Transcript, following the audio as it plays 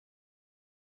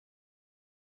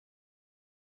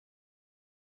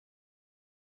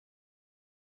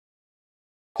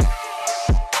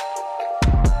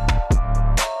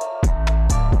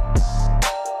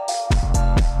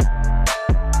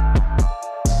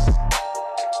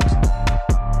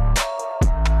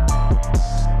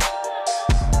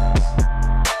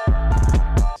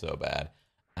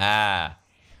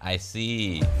I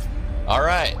see. All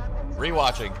right,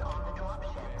 rewatching.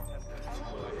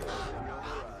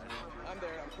 I'm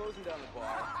there. I'm closing down the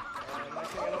bar. And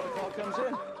next thing I know, the call comes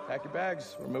in. Pack your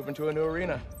bags. We're moving to a new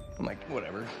arena. I'm like,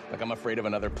 whatever. Like, I'm afraid of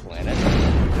another planet.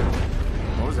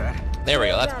 What was that? There we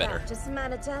go. That's better. Just a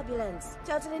minor turbulence.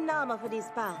 Totally normal for these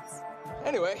parts.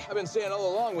 Anyway, I've been saying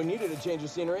all along we needed a change of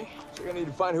scenery. So you're gonna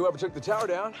need to find whoever took the tower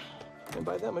down and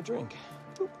buy them a drink.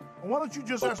 Why don't you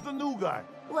just ask the new guy?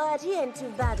 What? He ain't too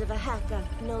bad of a hacker.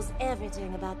 Knows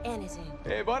everything about anything.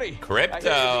 Hey, buddy. Crypto. I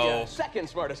hear you're the second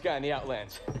smartest guy in the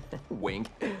Outlands. Wink.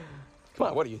 Come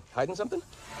on, what are you, hiding something?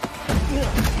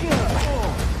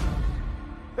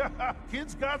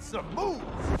 Kid's got some moves.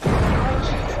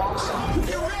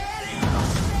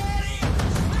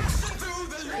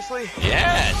 Seriously?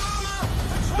 Yes.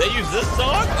 They use this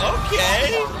song?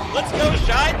 Okay. Let's go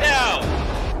Shine Down.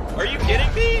 Are you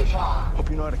kidding me? Hope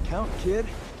you know how to count, kid.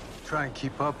 Try and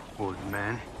keep up, old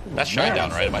man. That's Shine Down,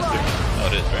 right? Am I stupid? Oh,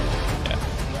 it is, right? Yeah.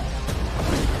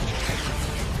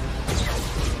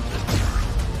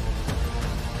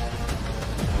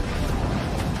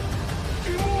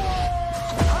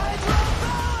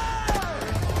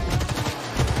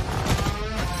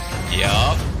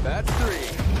 Yup. That's 3.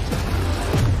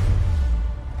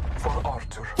 For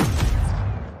Arthur.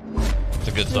 It's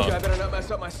a good I song. better not mess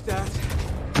up my stats.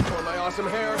 Or my awesome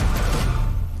hair.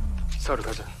 Sorry,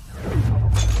 cousin.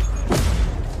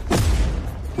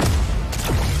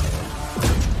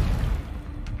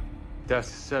 That's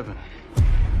 7.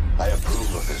 I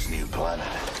approve of this new planet.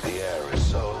 The air is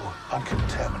so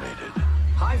uncontaminated.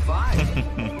 High five.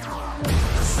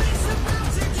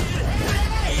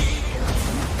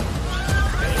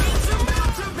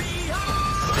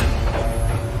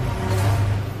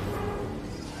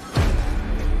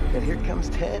 And here comes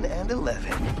 10 and 11.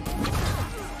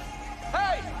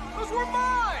 Hey! Those were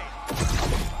mine!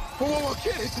 Whoa,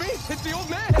 kid, it's me! It's the old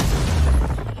man!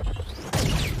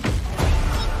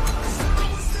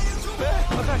 Man,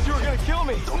 I thought you were gonna kill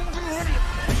me! Don't be an idiot!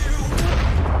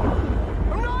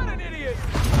 I'm not an idiot!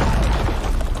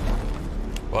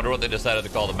 Wonder what they decided to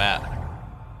call the map.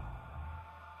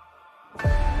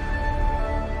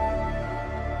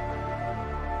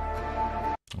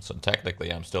 So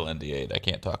technically, I'm still NDA'd. I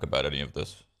can't talk about any of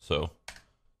this. So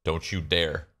don't you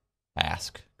dare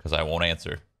ask, because I won't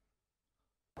answer.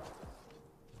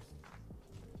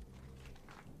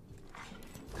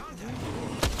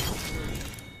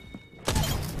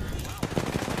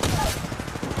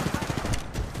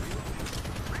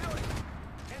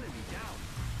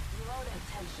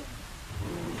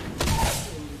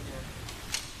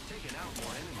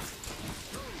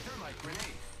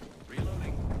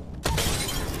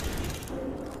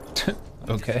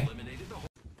 Okay.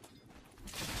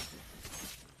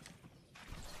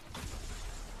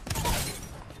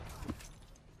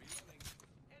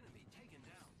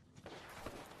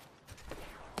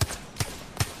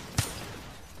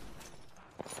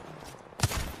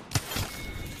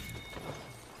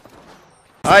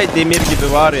 Ay demir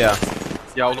gibi var ya.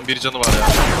 Ya oğlum bir canı var ya.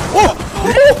 Oh!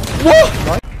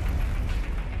 Oh!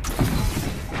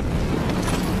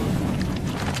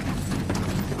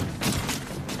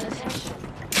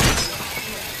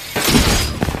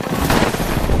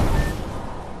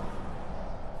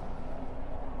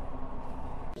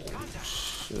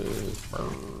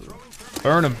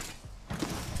 Burn him.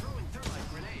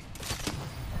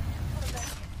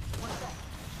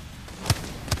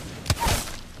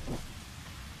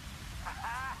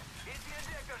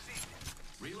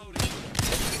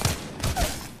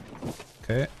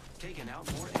 Okay.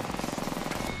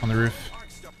 On the roof.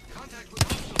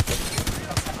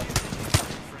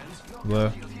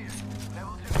 Low.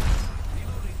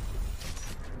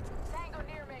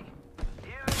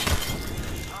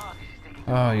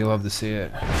 Oh, you love to see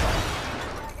it.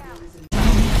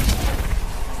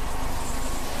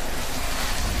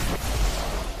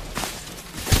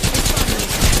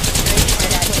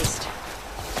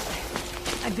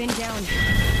 I've been down.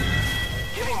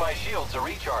 Giving my shields a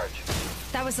recharge.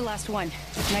 That was the last one.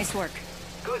 Nice work.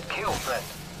 Good kill, friend.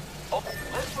 Oh,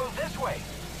 let's move this way.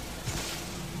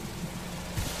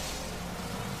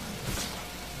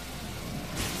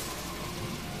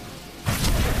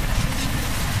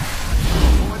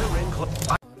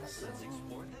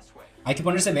 Hay que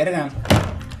ponerse verga.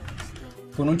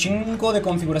 Con un chingo de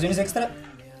configuraciones extra.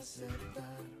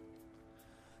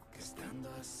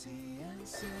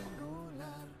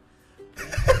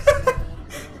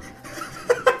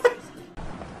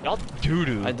 Y'all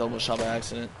doo-doo. I double shot by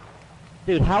accident.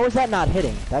 Dude, how is that not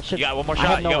hitting? That should. You got one more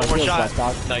shot. You got one more shot.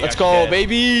 No, let's go,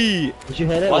 baby. Did you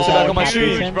hit it? Watch the back of my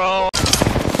screen, bro.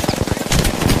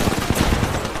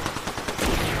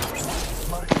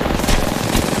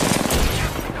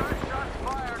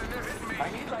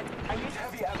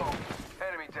 heavy ammo.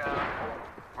 Enemy down.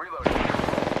 Reloading.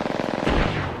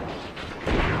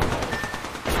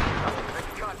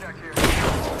 Making contact here.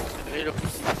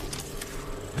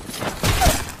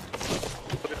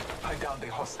 I downed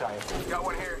a hostile. Got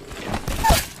one here.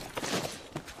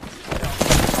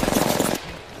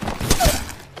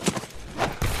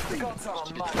 The gods are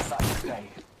on my side today.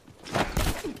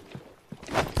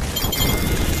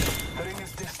 The ring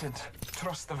is distant.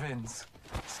 Trust the winds.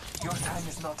 Your time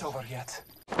is not over yet.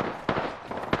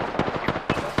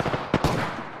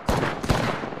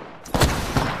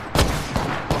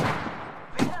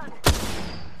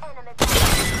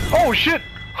 Oh shit!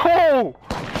 Oh!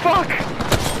 Fuck!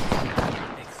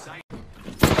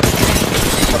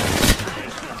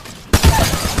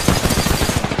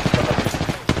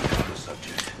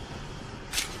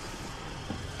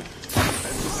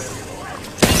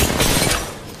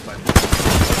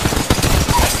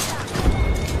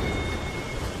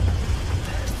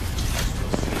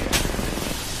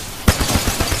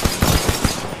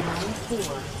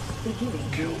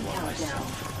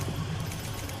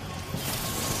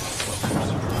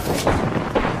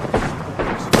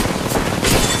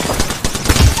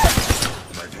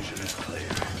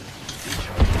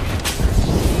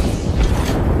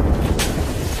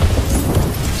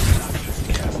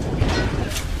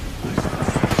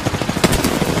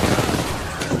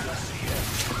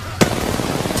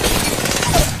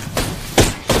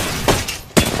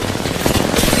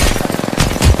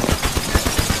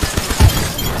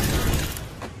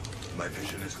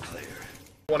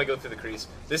 Want to go through the crease.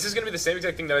 This is gonna be the same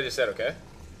exact thing that I just said, okay?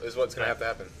 This is what's gonna have to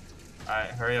happen. Alright,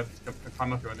 hurry up.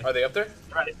 Climb up here with me. Are they up there?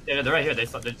 Right. Yeah, they're right here. They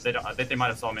don't, I think they might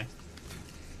have saw me.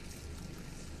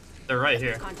 They're right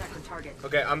here. Contact with target.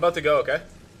 Okay, I'm about to go, okay?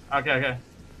 Okay, okay.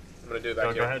 I'm gonna do it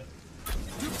back here. Go ahead.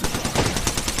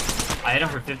 I hit him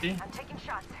for 50. I'm taking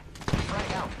shots.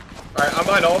 Alright, I'm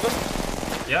behind all of them.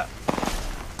 Yeah.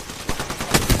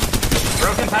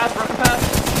 Broken path, broken path.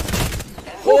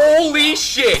 Holy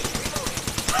shit!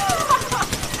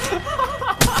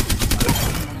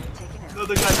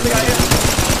 Another guy here.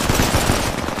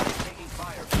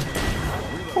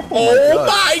 Oh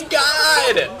my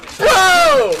god!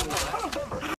 Bro!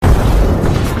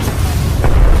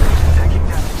 Taking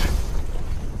damage.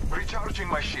 Recharging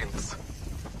my shields.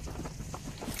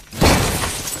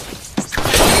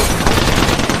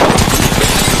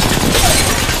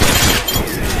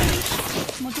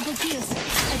 Multiple kills.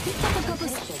 I picked up a couple.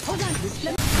 Hold on.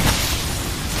 Let me...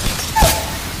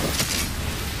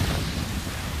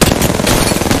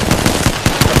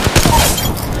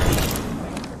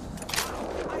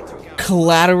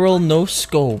 Collateral no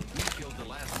scope.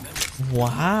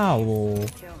 Wow.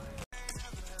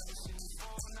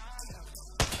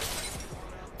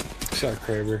 Shot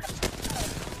Kraber.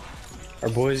 Our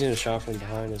boy's gonna shot from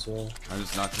behind as well. I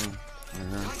just knocked him.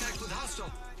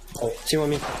 Oh, team on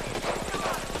me.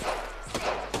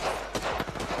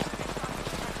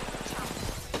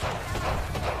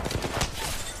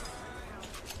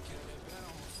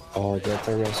 Oh, that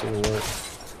thermos didn't work.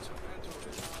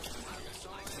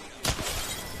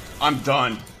 I'm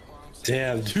done.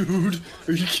 Damn, dude.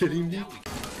 Are you kidding me?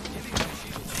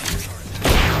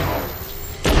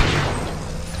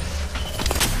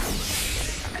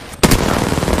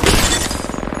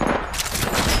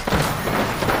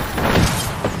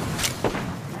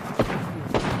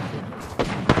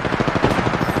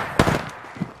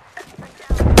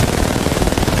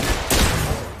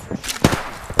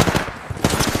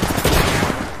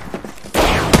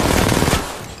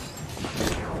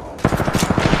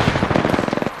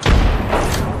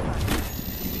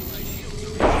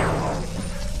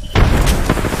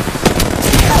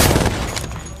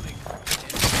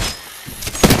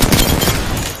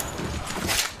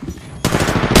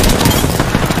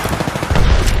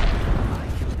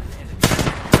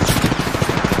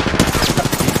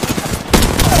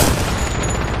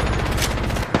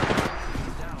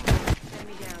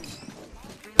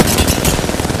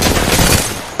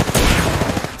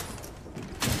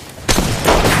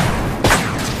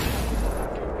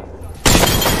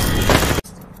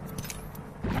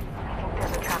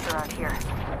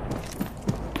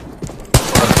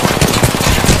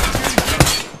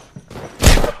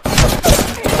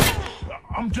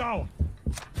 I'm down.